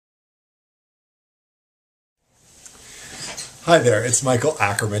Hi there, it's Michael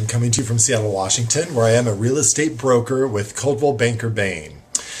Ackerman coming to you from Seattle, Washington, where I am a real estate broker with Coldwell banker Bain.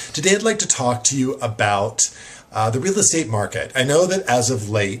 Today I'd like to talk to you about the real estate market. I know that as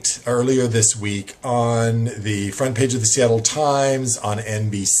of late, earlier this week, on the front page of the Seattle Times, on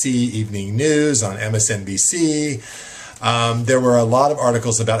NBC Evening News, on MSNBC, there were a lot of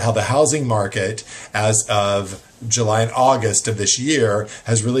articles about how the housing market as of July and August of this year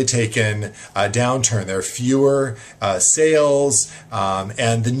has really taken a downturn. There are fewer sales,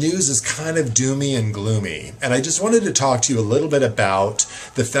 and the news is kind of doomy and gloomy. And I just wanted to talk to you a little bit about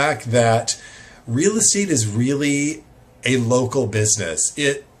the fact that real estate is really a local business.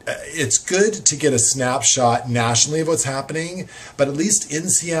 It's good to get a snapshot nationally of what's happening, but at least in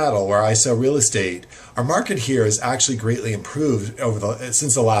Seattle, where I sell real estate, our market here has actually greatly improved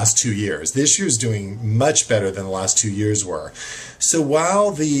since the last 2 years. This year's doing much better than the last 2 years were. So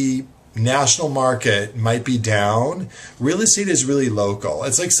while the national market might be down, real estate is really local.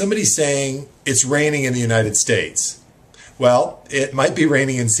 It's like somebody saying it's raining in the United States. Well, it might be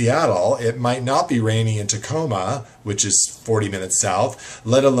raining in Seattle. It might not be raining in Tacoma, which is 40 minutes south,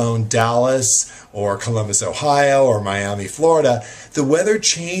 let alone Dallas or Columbus, Ohio, or Miami, Florida. The weather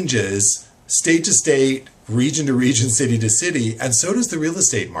changes state to state, region to region, city to city, and so does the real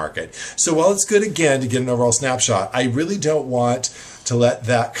estate market. So while it's good, again, to get an overall snapshot, I really don't want to let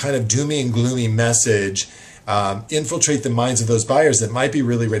that kind of doomy and gloomy message infiltrate the minds of those buyers that might be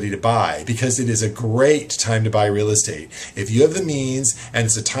really ready to buy, because it is a great time to buy real estate. If you have the means and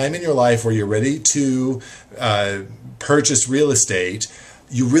it's a time in your life where you're ready to purchase real estate,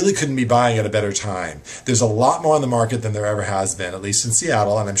 you really couldn't be buying at a better time. There's a lot more on the market than there ever has been, at least in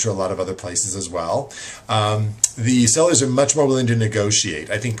Seattle, and I'm sure a lot of other places as well. The sellers are much more willing to negotiate.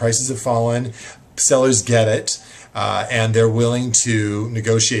 I think prices have fallen. Sellers get it, and they're willing to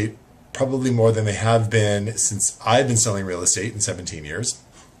negotiate probably more than they have been since I've been selling real estate in 17 years.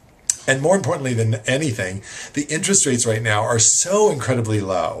 And more importantly than anything, the interest rates right now are so incredibly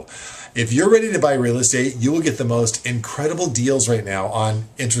low. If you're ready to buy real estate, you will get the most incredible deals right now on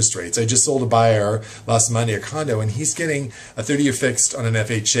interest rates. I just sold a buyer last Monday a condo, and he's getting a 30-year fixed on an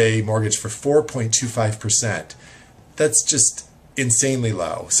FHA mortgage for 4.25%. That's just insanely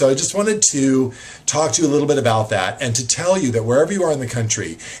low. So I just wanted to talk to you a little bit about that, and to tell you that wherever you are in the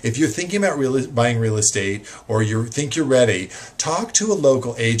country, if you're thinking about buying real estate, or you think you're ready, talk to a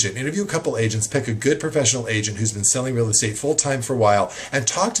local agent, interview a couple agents, pick a good professional agent who's been selling real estate full-time for a while, and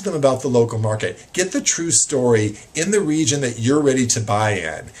talk to them about the local market. Get the true story in the region that you're ready to buy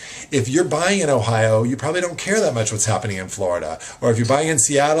in. If you're buying in Ohio, you probably don't care that much what's happening in Florida. Or if you're buying in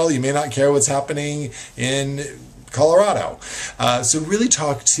Seattle, you may not care what's happening in Colorado. So really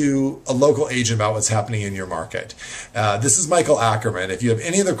talk to a local agent about what's happening in your market. This is Michael Ackerman. If you have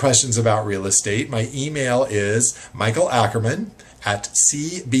any other questions about real estate, my email is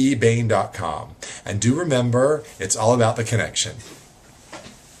michaelackerman@cbbain.com. And do remember, it's all about the connection.